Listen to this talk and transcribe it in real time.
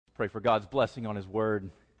Pray for God's blessing on His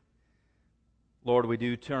Word. Lord, we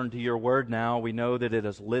do turn to Your Word now. We know that it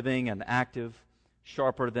is living and active,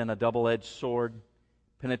 sharper than a double-edged sword,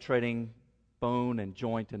 penetrating bone and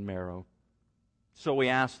joint and marrow. So we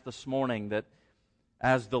ask this morning that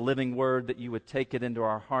as the living Word, that You would take it into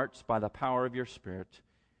our hearts by the power of Your Spirit.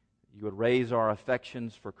 You would raise our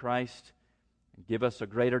affections for Christ and give us a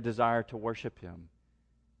greater desire to worship Him.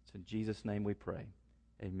 It's in Jesus' name we pray.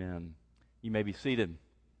 Amen. You may be seated.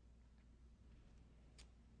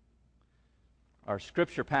 Our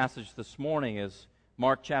scripture passage this morning is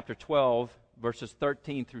Mark chapter 12, verses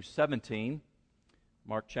 13 through 17.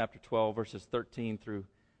 Mark chapter 12, verses 13 through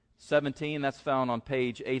 17. That's found on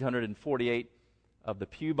page 848 of the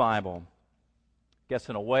Pew Bible. I guess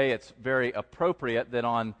in a way it's very appropriate that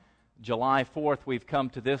on July 4th we've come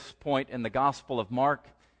to this point in the Gospel of Mark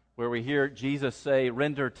where we hear Jesus say,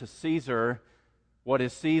 "Render to Caesar what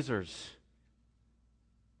is Caesar's."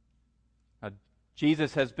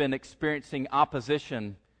 Jesus has been experiencing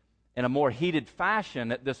opposition in a more heated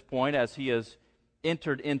fashion at this point as He has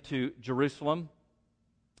entered into Jerusalem.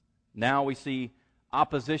 Now we see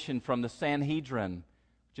opposition from the Sanhedrin,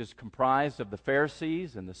 which is comprised of the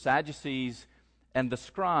Pharisees and the Sadducees and the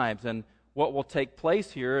scribes. And what will take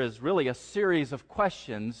place here is really a series of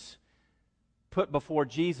questions put before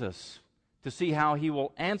Jesus to see how He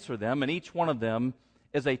will answer them. And each one of them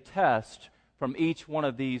is a test from each one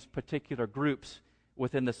of these particular groups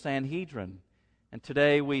within the Sanhedrin. And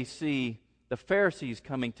today we see the Pharisees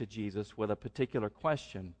coming to Jesus with a particular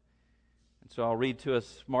question. And so I'll read to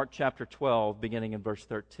us Mark chapter 12, beginning in verse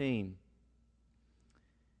 13.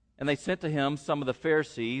 "And they sent to Him some of the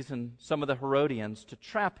Pharisees and some of the Herodians to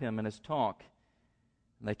trap Him in His talk.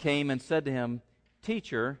 And they came and said to Him,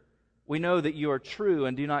 'Teacher, we know that You are true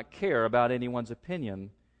and do not care about anyone's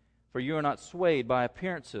opinion, for You are not swayed by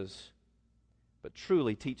appearances, but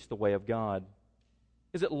truly teach the way of God.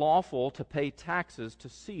 Is it lawful to pay taxes to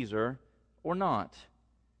Caesar or not?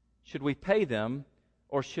 Should we pay them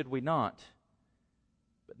or should we not?'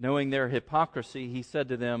 But knowing their hypocrisy, He said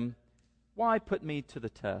to them, 'Why put me to the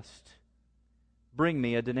test? Bring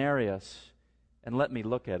me a denarius and let me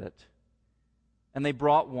look at it.' And they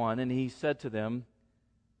brought one, and He said to them,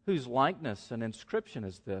 'Whose likeness and inscription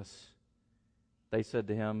is this?' They said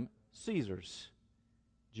to Him, 'Caesar's.'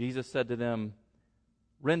 Jesus said to them,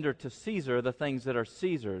 'Render to Caesar the things that are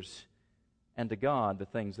Caesar's, and to God the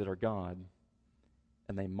things that are God.'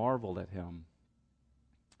 And they marveled at Him."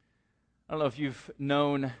 I don't know if you've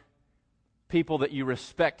known people that you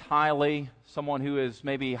respect highly, someone who is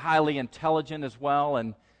maybe highly intelligent as well,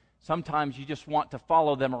 and sometimes you just want to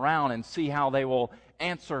follow them around and see how they will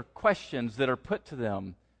answer questions that are put to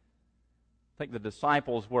them. I think the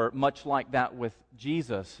disciples were much like that with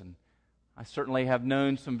Jesus, and I certainly have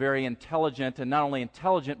known some very intelligent, and not only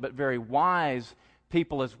intelligent, but very wise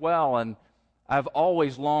people as well. And I've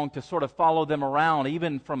always longed to sort of follow them around,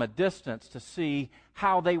 even from a distance, to see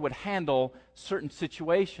how they would handle certain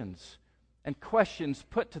situations and questions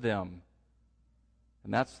put to them.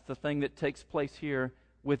 And that's the thing that takes place here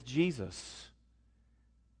with Jesus.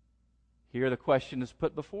 Here the question is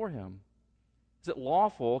put before Him. Is it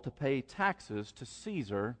lawful to pay taxes to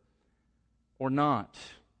Caesar or not?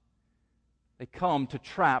 They come to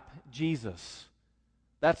trap Jesus.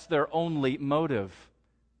 That's their only motive.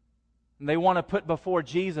 And they want to put before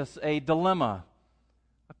Jesus a dilemma,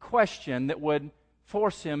 a question that would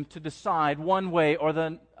force Him to decide one way or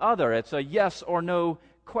the other. It's a yes or no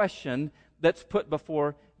question that's put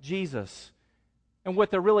before Jesus. And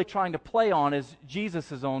what they're really trying to play on is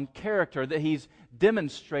Jesus' own character that He's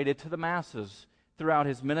demonstrated to the masses throughout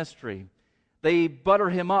His ministry. They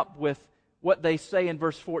butter Him up with what they say in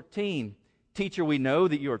verse 14. "Teacher, we know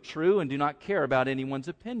that You are true and do not care about anyone's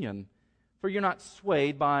opinion, for You're not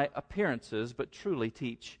swayed by appearances, but truly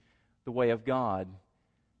teach the way of God."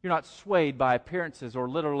 You're not swayed by appearances, or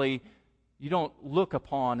literally, you don't look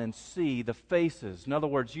upon and see the faces. In other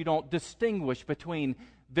words, you don't distinguish between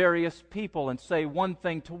various people and say one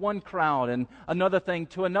thing to one crowd and another thing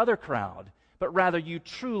to another crowd, but rather you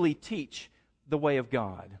truly teach the way of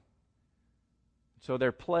God. So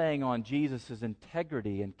they're playing on Jesus'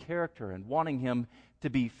 integrity and character and wanting Him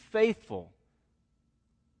to be faithful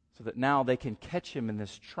so that now they can catch Him in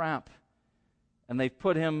this trap. And they've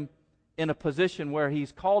put Him in a position where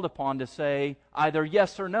He's called upon to say either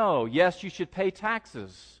yes or no. Yes, you should pay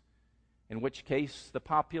taxes, in which case the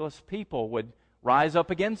populous people would rise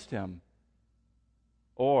up against Him.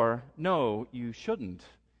 Or, no, you shouldn't,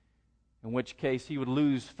 in which case He would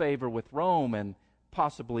lose favor with Rome and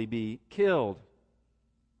possibly be killed.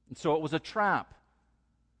 And so it was a trap.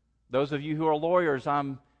 Those of you who are lawyers,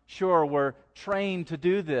 I'm Sure, we're trained to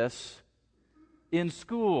do this in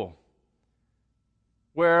school,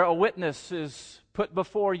 where a witness is put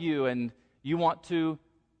before you and you want to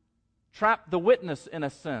trap the witness in a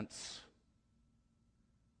sense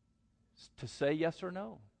to say yes or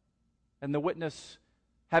no. And the witness,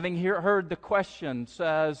 having heard the question,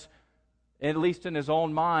 says, at least in his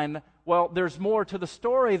own mind, well, there's more to the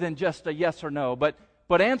story than just a yes or no, but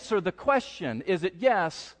answer the question. Is it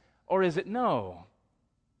yes or is it no?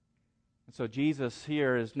 And so Jesus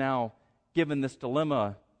here is now given this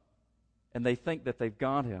dilemma, and they think that they've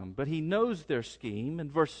got him. But he knows their scheme. In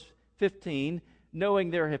verse 15,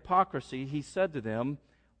 knowing their hypocrisy, he said to them,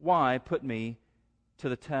 "Why put me to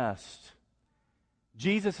the test?"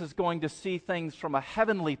 Jesus is going to see things from a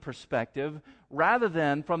heavenly perspective rather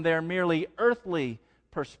than from their merely earthly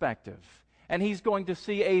perspective. And he's going to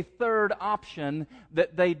see a third option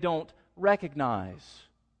that they don't recognize,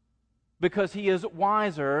 because he is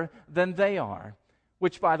wiser than they are,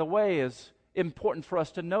 which, by the way, is important for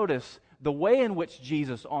us to notice the way in which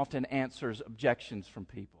Jesus often answers objections from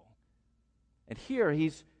people. And here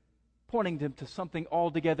he's pointing them to something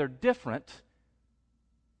altogether different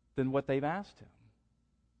than what they've asked him.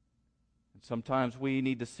 And sometimes we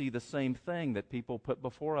need to see the same thing that people put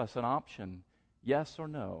before us, an option, yes or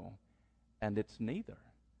no, and it's neither,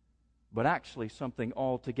 but actually something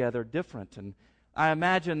altogether different. And I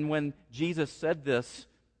imagine when Jesus said this,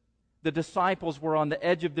 the disciples were on the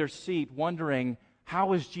edge of their seat wondering,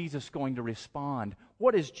 how is Jesus going to respond?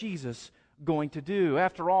 What is Jesus going to do?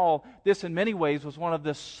 After all, this in many ways was one of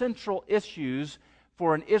the central issues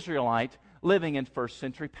for an Israelite living in first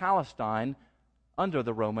century Palestine under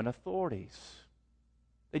the Roman authorities.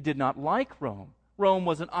 They did not like Rome. Rome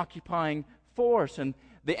was an occupying force, and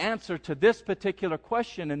the answer to this particular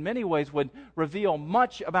question in many ways would reveal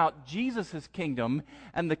much about Jesus' kingdom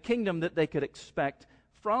and the kingdom that they could expect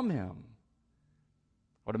from him.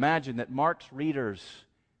 I would imagine that Mark's readers,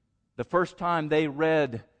 the first time they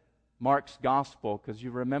read Mark's gospel, because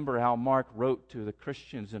you remember how Mark wrote to the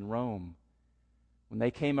Christians in Rome, when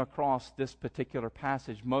they came across this particular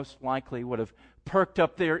passage, most likely would have perked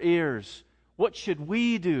up their ears. What should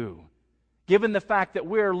we do? Given the fact that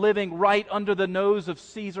we're living right under the nose of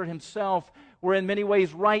Caesar himself, we're in many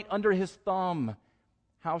ways right under his thumb.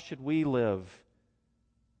 How should we live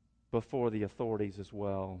before the authorities as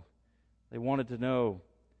well? They wanted to know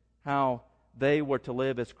how they were to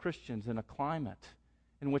live as Christians in a climate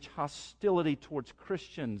in which hostility towards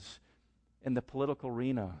Christians in the political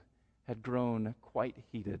arena had grown quite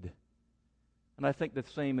heated. And I think the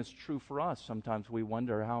same is true for us. Sometimes we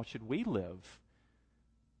wonder, how should we live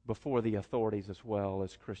before the authorities as well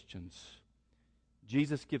as Christians?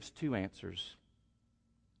 Jesus gives two answers.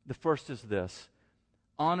 The first is this: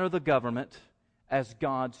 honor the government as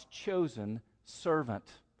God's chosen servant.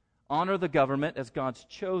 Honor the government as God's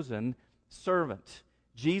chosen servant.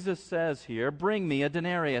 Jesus says here, "Bring me a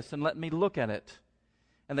denarius and let me look at it."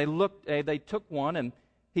 And they took one, and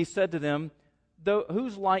he said to them,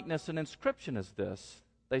 "Whose likeness and inscription is this?"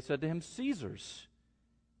 They said to him, "Caesar's."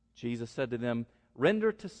 Jesus said to them,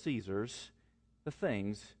 "Render to Caesar's the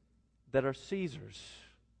things that are Caesar's."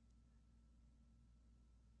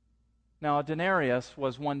 Now, a denarius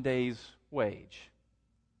was one day's wage.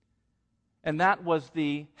 And that was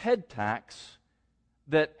the head tax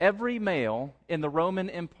that every male in the Roman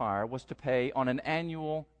Empire was to pay on an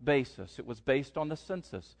annual basis. It was based on the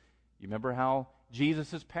census. You remember how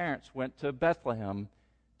Jesus' parents went to Bethlehem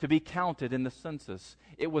to be counted in the census.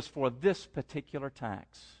 It was for this particular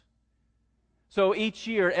tax. So each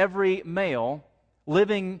year, every male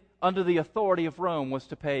living under the authority of Rome was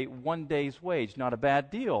to pay one day's wage. Not a bad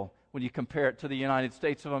deal when you compare it to the United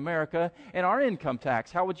States of America and our income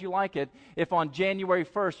tax. How would you like it if on January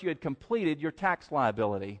 1st you had completed your tax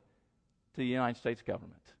liability to the United States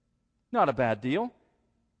government? Not a bad deal.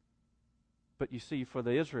 But you see, for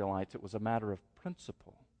the Israelites, it was a matter of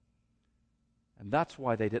principle. And that's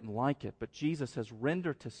why they didn't like it. But Jesus says,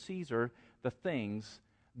 render to Caesar the things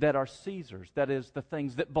that are Caesar's. That is, the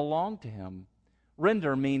things that belong to him.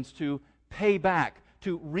 Render means to pay back,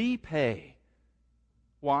 to repay.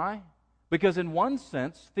 Why? Because in one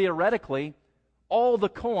sense, theoretically, all the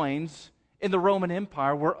coins in the Roman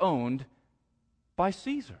Empire were owned by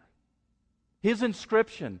Caesar. His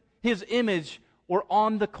inscription, his image were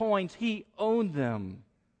on the coins. He owned them,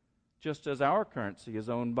 just as our currency is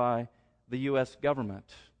owned by the U.S.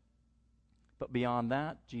 government. But beyond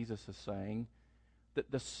that, Jesus is saying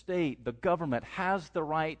that the state, the government, has the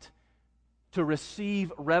right to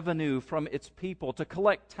receive revenue from its people, to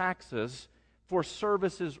collect taxes for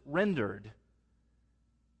services rendered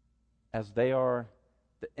as they are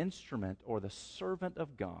the instrument or the servant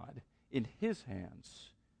of God in His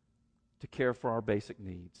hands to care for our basic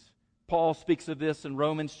needs. Paul speaks of this in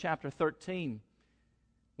Romans chapter 13.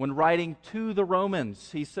 When writing to the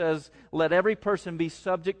Romans, he says, "Let every person be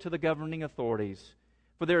subject to the governing authorities.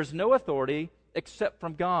 For there is no authority except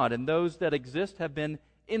from God, and those that exist have been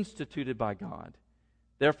instituted by God.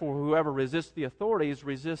 Therefore, whoever resists the authorities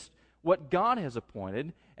resists what God has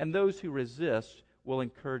appointed, and those who resist will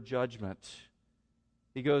incur judgment."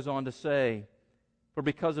 He goes on to say, "For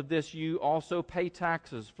because of this you also pay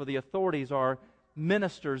taxes, for the authorities are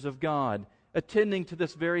ministers of God, attending to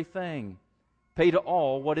this very thing. Pay to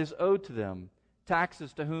all what is owed to them,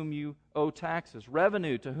 taxes to whom you owe taxes,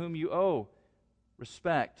 revenue to whom you owe,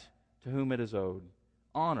 respect to whom it is owed,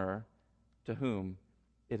 honor to whom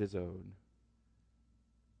it is owed."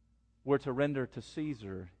 We're to render to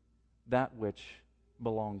Caesar that which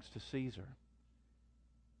belongs to Caesar.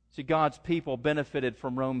 See, God's people benefited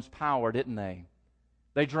from Rome's power, didn't they?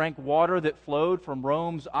 They drank water that flowed from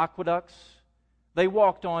Rome's aqueducts. They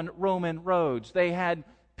walked on Roman roads. They had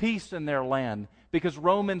peace in their land because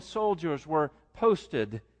Roman soldiers were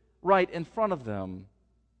posted right in front of them.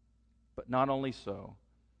 But not only so.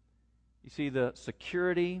 You see, the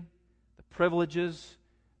security, the privileges,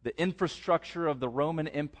 the infrastructure of the Roman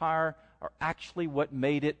Empire are actually what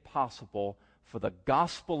made it possible for the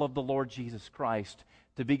gospel of the Lord Jesus Christ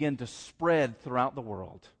to begin to spread throughout the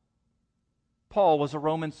world. Paul was a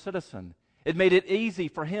Roman citizen. It made it easy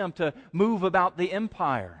for him to move about the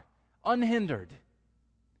empire unhindered.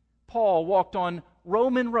 Paul walked on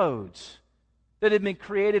Roman roads that had been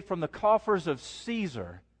created from the coffers of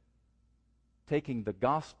Caesar, taking the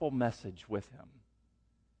gospel message with him.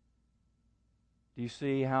 Do you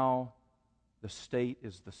see how the state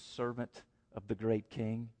is the servant of the great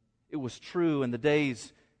king? It was true in the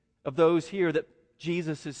days of those here that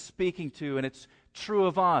Jesus is speaking to, and it's true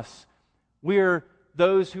of us. We're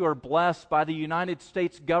those who are blessed by the United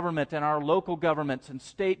States government and our local governments and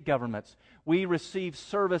state governments. We receive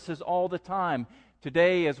services all the time.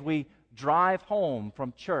 Today, as we drive home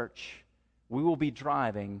from church, we will be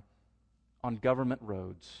driving on government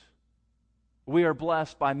roads. We are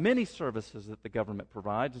blessed by many services that the government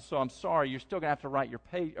provides, and so I'm sorry, you're still going to have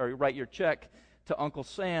to write your check to Uncle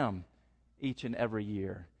Sam each and every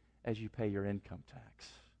year as you pay your income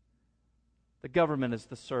tax. The government is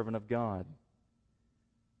the servant of God,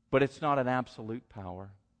 but it's not an absolute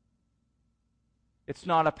power. It's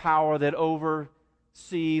not a power that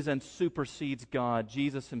oversees and supersedes God.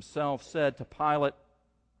 Jesus himself said to Pilate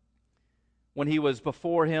when he was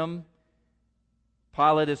before him,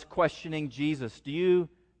 Pilate is questioning Jesus, "Do you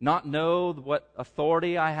not know what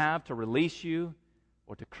authority I have to release you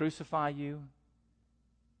or to crucify you?"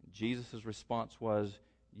 Jesus' response was,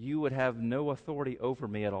 "You would have no authority over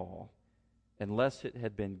me at all unless it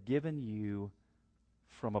had been given you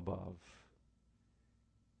from above."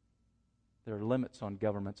 There are limits on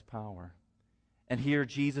government's power. And here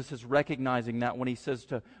Jesus is recognizing that when he says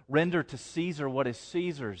to render to Caesar what is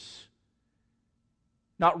Caesar's.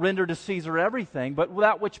 Not render to Caesar everything, but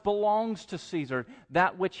that which belongs to Caesar,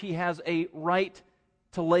 that which he has a right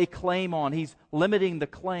to lay claim on. He's limiting the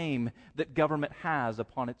claim that government has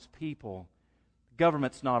upon its people.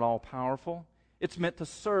 Government's not all powerful. It's meant to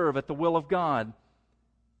serve at the will of God.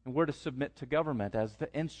 And we're to submit to government as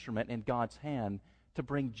the instrument in God's hand to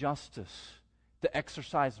bring justice, to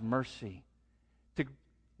exercise mercy, to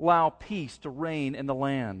allow peace to reign in the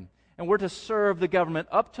land. And we're to serve the government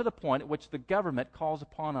up to the point at which the government calls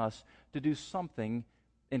upon us to do something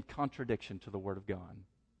in contradiction to the Word of God.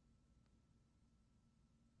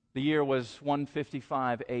 The year was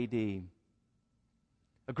 155 AD.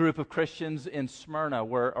 A group of Christians in Smyrna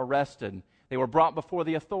were arrested. They were brought before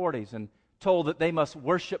the authorities and told that they must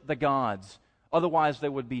worship the gods, otherwise they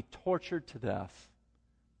would be tortured to death.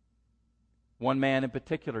 One man in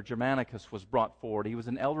particular, Germanicus, was brought forward. He was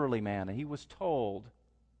an elderly man, and he was told,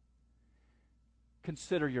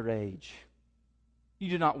 "Consider your age. You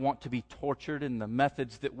do not want to be tortured in the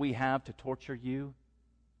methods that we have to torture you.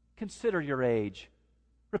 Consider your age.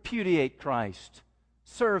 Repudiate Christ.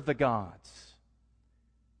 Serve the gods."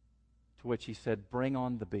 To which he said, "Bring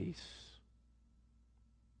on the beasts.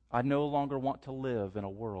 I no longer want to live in a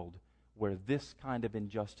world where this kind of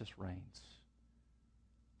injustice reigns."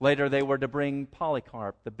 Later, they were to bring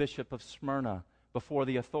Polycarp, the bishop of Smyrna, before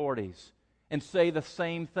the authorities and say the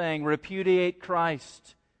same thing: "Repudiate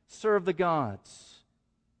Christ, serve the gods."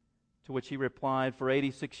 To which he replied, "For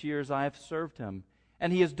 86 years I have served him,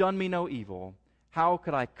 and he has done me no evil. How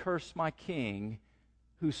could I curse my king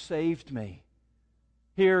who saved me?"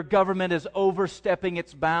 Here, government is overstepping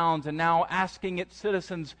its bounds and now asking its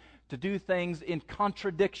citizens to do things in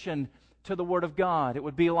contradiction to the Word of God. It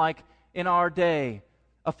would be like in our day,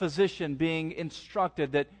 a physician being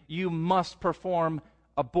instructed that you must perform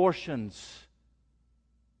abortions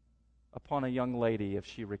upon a young lady if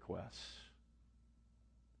she requests.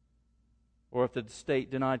 Or if the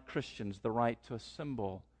state denied Christians the right to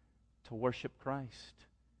assemble to worship Christ.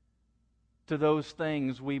 To those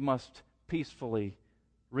things we must peacefully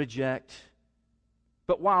reject.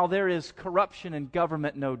 But while there is corruption in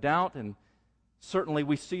government, no doubt, and certainly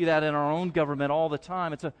we see that in our own government all the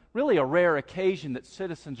time, it's really a rare occasion that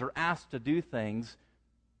citizens are asked to do things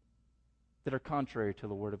that are contrary to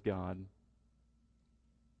the Word of God.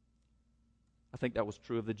 I think that was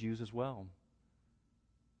true of the Jews as well.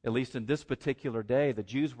 At least in this particular day, the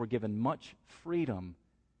Jews were given much freedom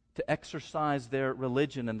to exercise their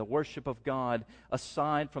religion and the worship of God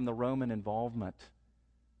aside from the Roman involvement.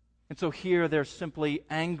 And so here they're simply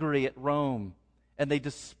angry at Rome, and they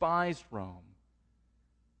despised Rome.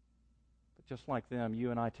 But just like them, you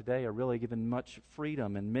and I today are really given much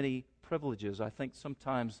freedom and many privileges. I think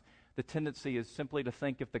sometimes the tendency is simply to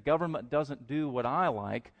think if the government doesn't do what I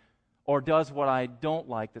like or does what I don't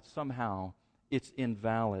like, that somehow it's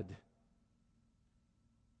invalid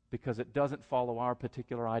because it doesn't follow our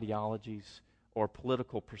particular ideologies or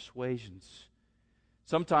political persuasions.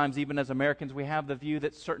 Sometimes, even as Americans, we have the view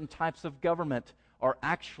that certain types of government are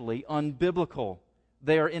actually unbiblical.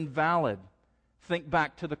 They are invalid. Think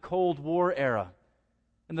back to the Cold War era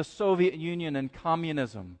and the Soviet Union and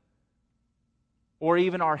communism. Or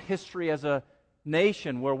even our history as a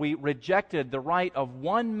nation where we rejected the right of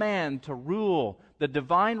one man to rule, the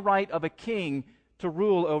divine right of a king to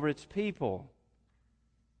rule over its people.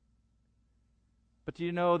 But do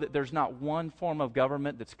you know that there's not one form of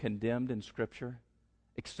government that's condemned in Scripture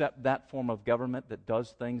except that form of government that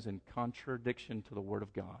does things in contradiction to the Word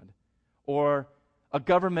of God? Or a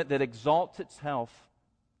government that exalts itself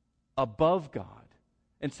above God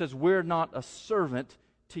and says, we're not a servant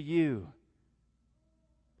to you.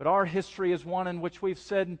 But our history is one in which we've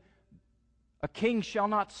said, a king shall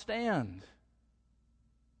not stand.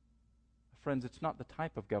 Friends, it's not the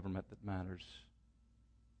type of government that matters.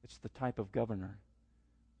 It's the type of governor.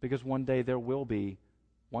 Because one day there will be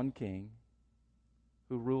one king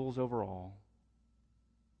who rules over all,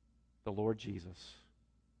 the Lord Jesus.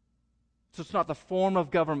 So it's not the form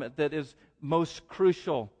of government that is most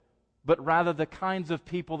crucial, but rather the kinds of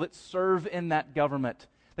people that serve in that government,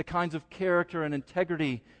 the kinds of character and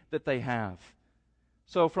integrity that they have.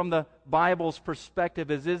 So from the Bible's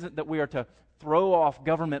perspective, it isn't that we are to throw off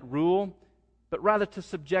government rule, but rather to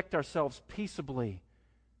subject ourselves peaceably,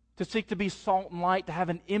 to seek to be salt and light, to have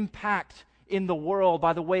an impact in the world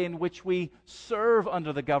by the way in which we serve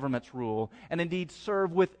under the government's rule, and indeed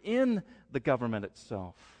serve within the government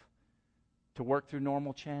itself, to work through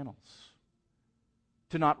normal channels,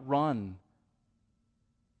 to not run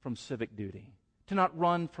from civic duty, to not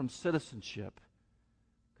run from citizenship.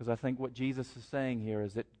 Because I think what Jesus is saying here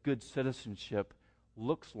is that good citizenship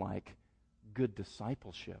looks like good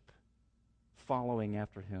discipleship, following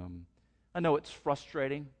after Him. I know it's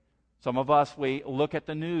frustrating. Some of us, we look at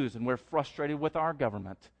the news and we're frustrated with our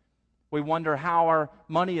government. We wonder how our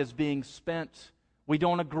money is being spent. We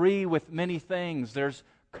don't agree with many things. There's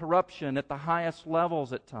corruption at the highest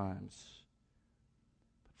levels at times.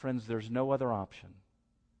 But friends, there's no other option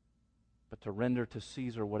but to render to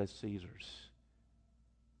Caesar what is Caesar's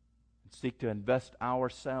and seek to invest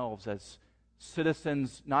ourselves as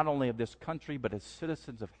citizens not only of this country but as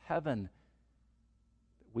citizens of heaven,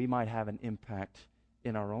 that we might have an impact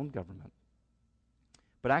in our own government.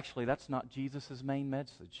 But actually, that's not Jesus' main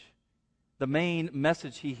message. The main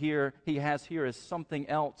message he has here is something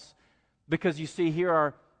else. Because you see, here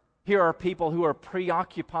are people who are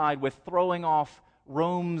preoccupied with throwing off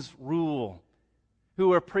Rome's rule,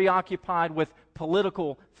 who are preoccupied with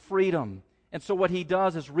political freedom. And so what he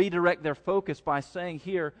does is redirect their focus by saying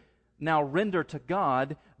here, now render to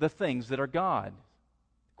God the things that are God.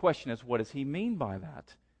 The question is, what does he mean by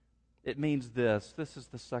that? It means this. This is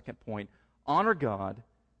the second point. Honor God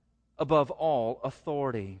above all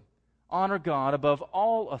authority. Honor God above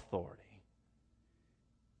all authority.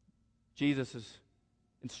 Jesus'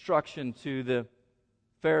 instruction to the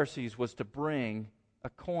Pharisees was to bring a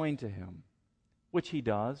coin to him, which he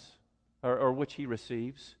does, or which he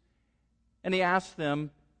receives. And he asks them,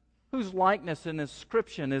 whose likeness and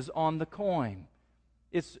inscription is on the coin?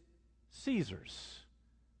 It's Caesar's.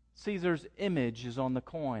 Caesar's image is on the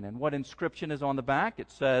coin. And what inscription is on the back?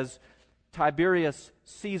 It says, Tiberius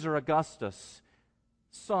Caesar Augustus,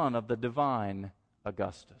 son of the divine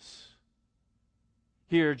Augustus.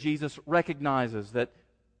 Here, Jesus recognizes that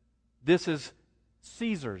this is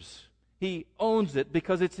Caesar's. He owns it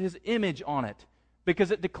because it's his image on it,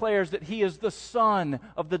 because it declares that he is the son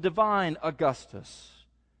of the divine Augustus.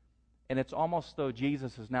 And it's almost though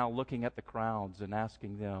Jesus is now looking at the crowds and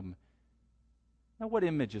asking them, now what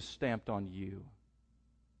image is stamped on you?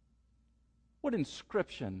 What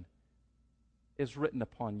inscription is written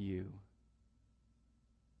upon you?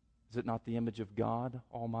 Is it not the image of God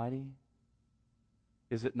Almighty?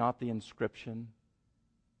 Is it not the inscription,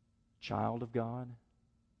 child of God?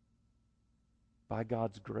 By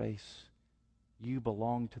God's grace, you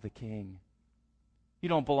belong to the King. You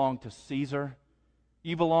don't belong to Caesar.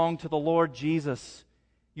 You belong to the Lord Jesus.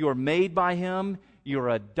 You are made by Him. You are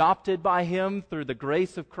adopted by Him through the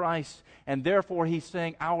grace of Christ. And therefore, He's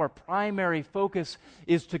saying our primary focus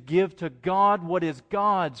is to give to God what is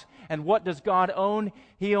God's. And what does God own?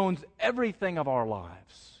 He owns everything of our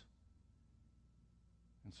lives.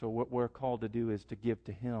 And so what we're called to do is to give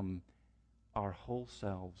to Him our whole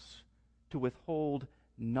selves, to withhold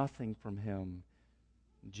nothing from Him.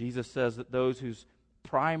 Jesus says that those whose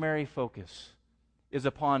primary focus is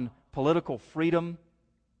upon political freedom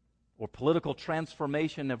or political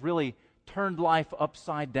transformation have really turned life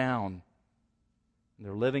upside down. And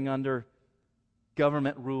they're living under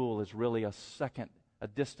government rule is really a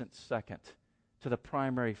distant second to the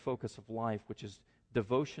primary focus of life, which is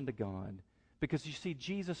devotion to God. Because you see,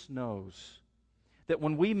 Jesus knows that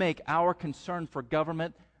when we make our concern for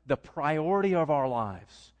government the priority of our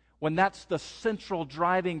lives, when that's the central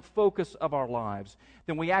driving focus of our lives,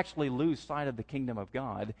 then we actually lose sight of the kingdom of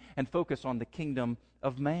God and focus on the kingdom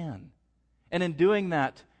of man. And in doing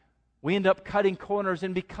that, we end up cutting corners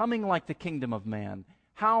and becoming like the kingdom of man.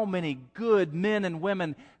 How many good men and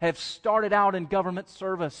women have started out in government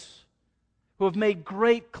service, who have made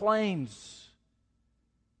great claims,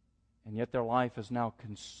 and yet their life is now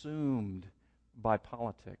consumed by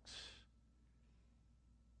politics,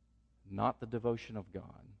 not the devotion of God,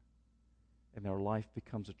 and their life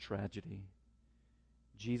becomes a tragedy.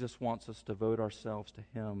 Jesus wants us to devote ourselves to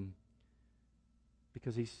Him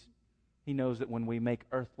because He knows that when we make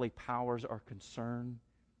earthly powers our concern,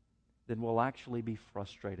 then we'll actually be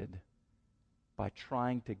frustrated by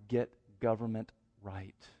trying to get government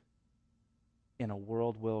right in a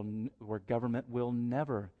world where government will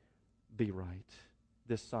never be right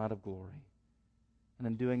this side of glory. And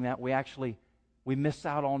in doing that, we miss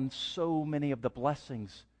out on so many of the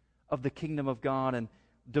blessings of the kingdom of God and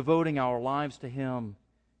devoting our lives to Him.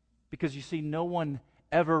 Because you see, no one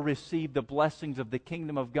ever received the blessings of the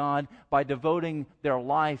kingdom of God by devoting their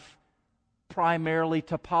life primarily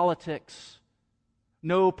to politics.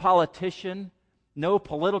 No politician, no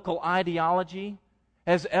political ideology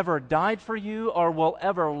has ever died for you or will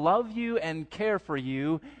ever love you and care for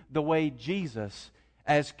you the way Jesus,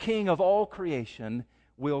 as King of all creation,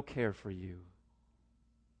 will care for you.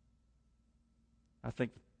 I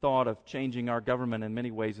think the thought of changing our government in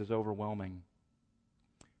many ways is overwhelming.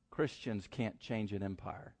 Christians can't change an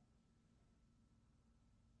empire.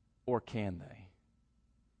 Or can they?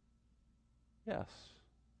 Yes.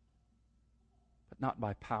 But not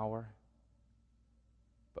by power,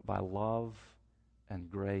 but by love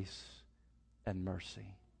and grace and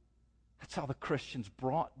mercy. That's how the Christians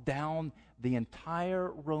brought down the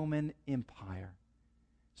entire Roman Empire.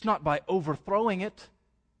 It's not by overthrowing it.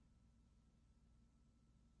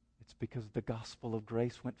 It's because the gospel of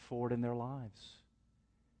grace went forward in their lives.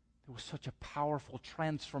 There was such a powerful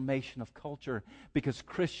transformation of culture because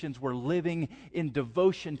Christians were living in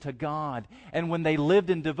devotion to God. And when they lived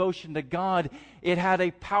in devotion to God, it had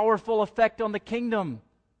a powerful effect on the kingdom.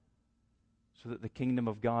 So that the kingdom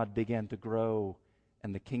of God began to grow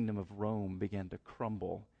and the kingdom of Rome began to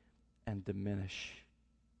crumble and diminish.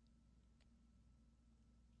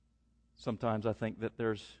 Sometimes I think that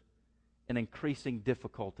there's an increasing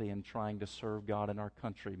difficulty in trying to serve God in our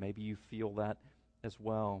country. Maybe you feel that as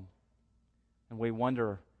well. And we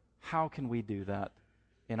wonder, how can we do that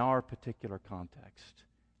in our particular context?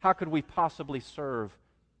 How could we possibly serve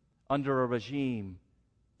under a regime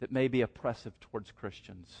that may be oppressive towards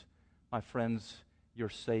Christians? My friends, your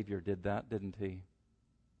Savior did that, didn't He?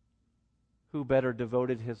 Who better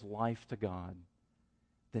devoted His life to God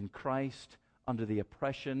than Christ under the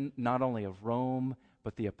oppression not only of Rome,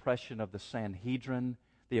 but the oppression of the Sanhedrin,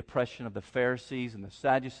 the oppression of the Pharisees and the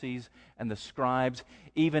Sadducees and the scribes,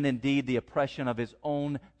 even indeed the oppression of His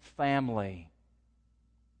own family.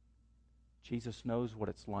 Jesus knows what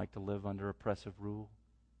it's like to live under oppressive rule.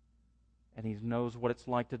 And He knows what it's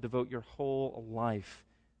like to devote your whole life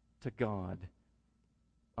to God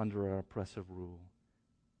under our oppressive rule.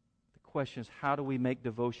 The question is, how do we make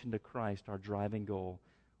devotion to Christ our driving goal?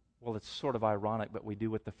 Well, it's sort of ironic, but we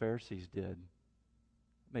do what the Pharisees did.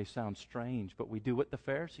 may sound strange, but we do what the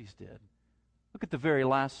Pharisees did. Look at the very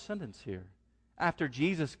last sentence here. After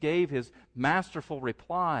Jesus gave his masterful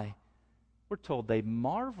reply, we're told they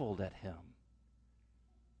marveled at him.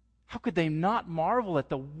 How could they not marvel at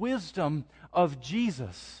the wisdom of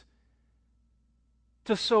Jesus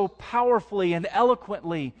to so powerfully and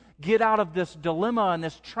eloquently get out of this dilemma and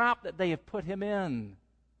this trap that they have put him in?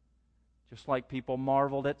 Just like people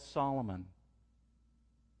marveled at Solomon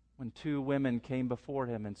when two women came before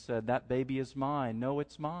him and said, "That baby is mine." "No,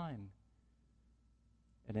 it's mine."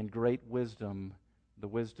 And in great wisdom, the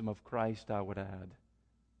wisdom of Christ, I would add,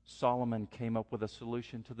 Solomon came up with a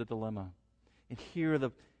solution to the dilemma. And here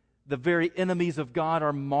the very enemies of God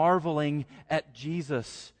are marveling at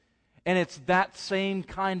Jesus. And it's that same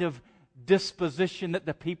kind of disposition that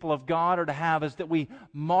the people of God are to have, is that we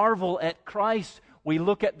marvel at Christ. We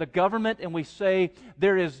look at the government and we say,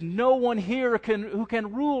 there is no one here who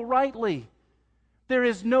can rule rightly. There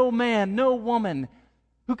is no man, no woman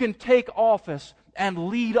who can take office and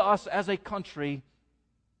lead us as a country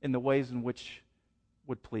in the ways in which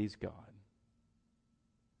would please God.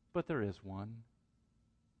 But there is one.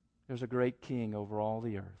 There's a great king over all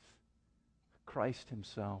the earth, Christ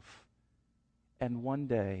himself. And one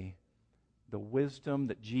day, the wisdom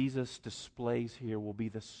that Jesus displays here will be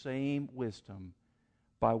the same wisdom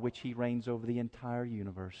by which he reigns over the entire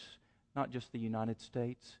universe. Not just the United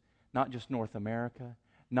States, not just North America,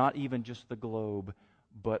 not even just the globe,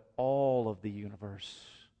 but all of the universe.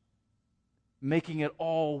 Making it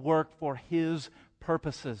all work for his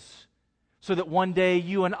purposes, so that one day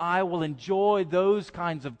you and I will enjoy those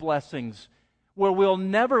kinds of blessings where we'll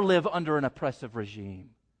never live under an oppressive regime,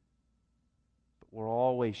 but we'll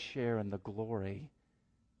always share in the glory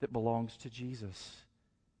that belongs to Jesus.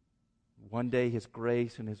 One day his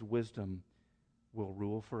grace and his wisdom will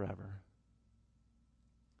rule forever.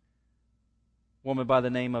 A woman by the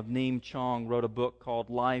name of Neem Chong wrote a book called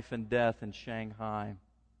Life and Death in Shanghai.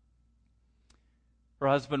 Her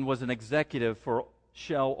husband was an executive for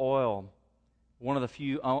Shell Oil, one of the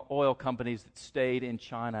few oil companies that stayed in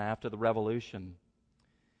China after the revolution.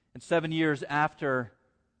 And 7 years after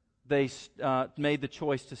they made the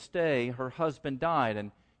choice to stay, her husband died,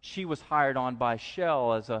 and she was hired on by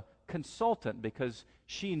Shell as a consultant because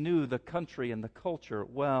she knew the country and the culture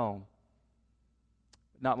well.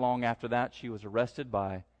 Not long after that, she was arrested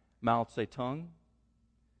by Mao Zedong.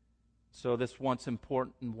 So this once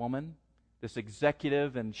important woman, this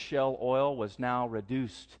executive in Shell Oil, was now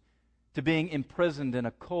reduced to being imprisoned in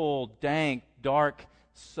a cold, dank, dark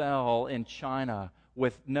cell in China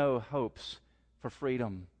with no hopes for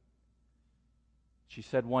freedom. She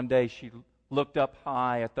said one day she looked up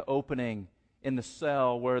high at the opening in the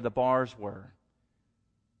cell where the bars were,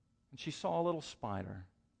 and she saw a little spider.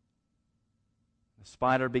 The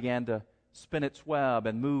spider began to spin its web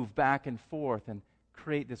and move back and forth and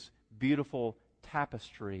create this beautiful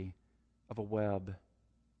tapestry of a web.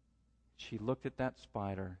 She looked at that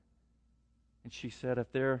spider and she said,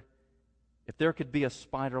 if there could be a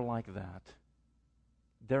spider like that,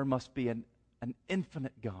 there must be an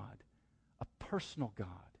infinite God, a personal God,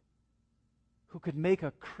 who could make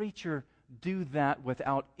a creature do that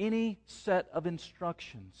without any set of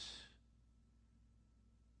instructions.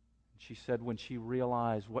 She said when she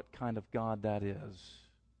realized what kind of God that is,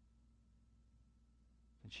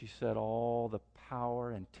 and she said all the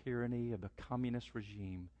power and tyranny of the communist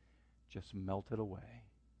regime just melted away.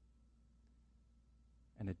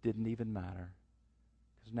 And it didn't even matter,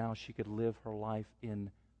 because now she could live her life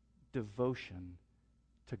in devotion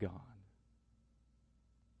to God.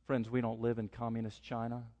 Friends, we don't live in communist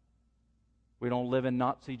China. We don't live in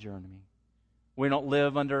Nazi Germany. We don't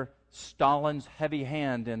live under Stalin's heavy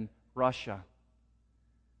hand in Russia.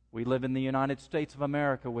 We live in the United States of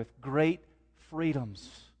America with great freedoms.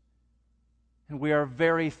 And we are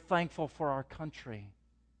very thankful for our country.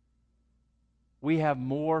 We have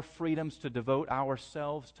more freedoms to devote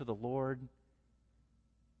ourselves to the Lord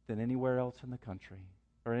than anywhere else in the country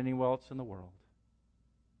or anywhere else in the world.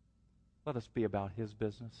 Let us be about his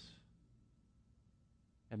business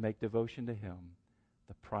and make devotion to him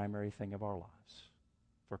the primary thing of our lives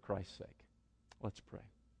for Christ's sake. Let's pray.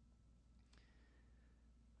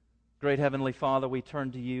 Great Heavenly Father, we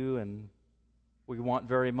turn to you, and we want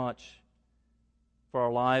very much for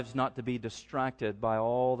our lives not to be distracted by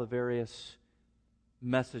all the various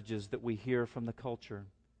messages that we hear from the culture,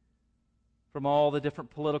 from all the different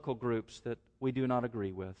political groups that we do not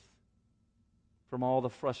agree with, from all the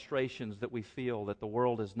frustrations that we feel that the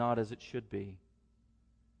world is not as it should be.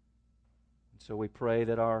 And so we pray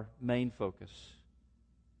that our main focus,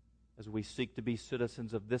 as we seek to be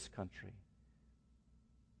citizens of this country,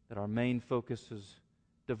 that our main focus is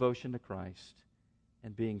devotion to Christ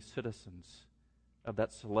and being citizens of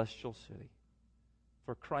that celestial city.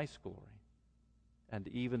 For Christ's glory and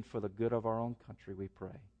even for the good of our own country, we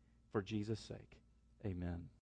pray. For Jesus' sake, amen.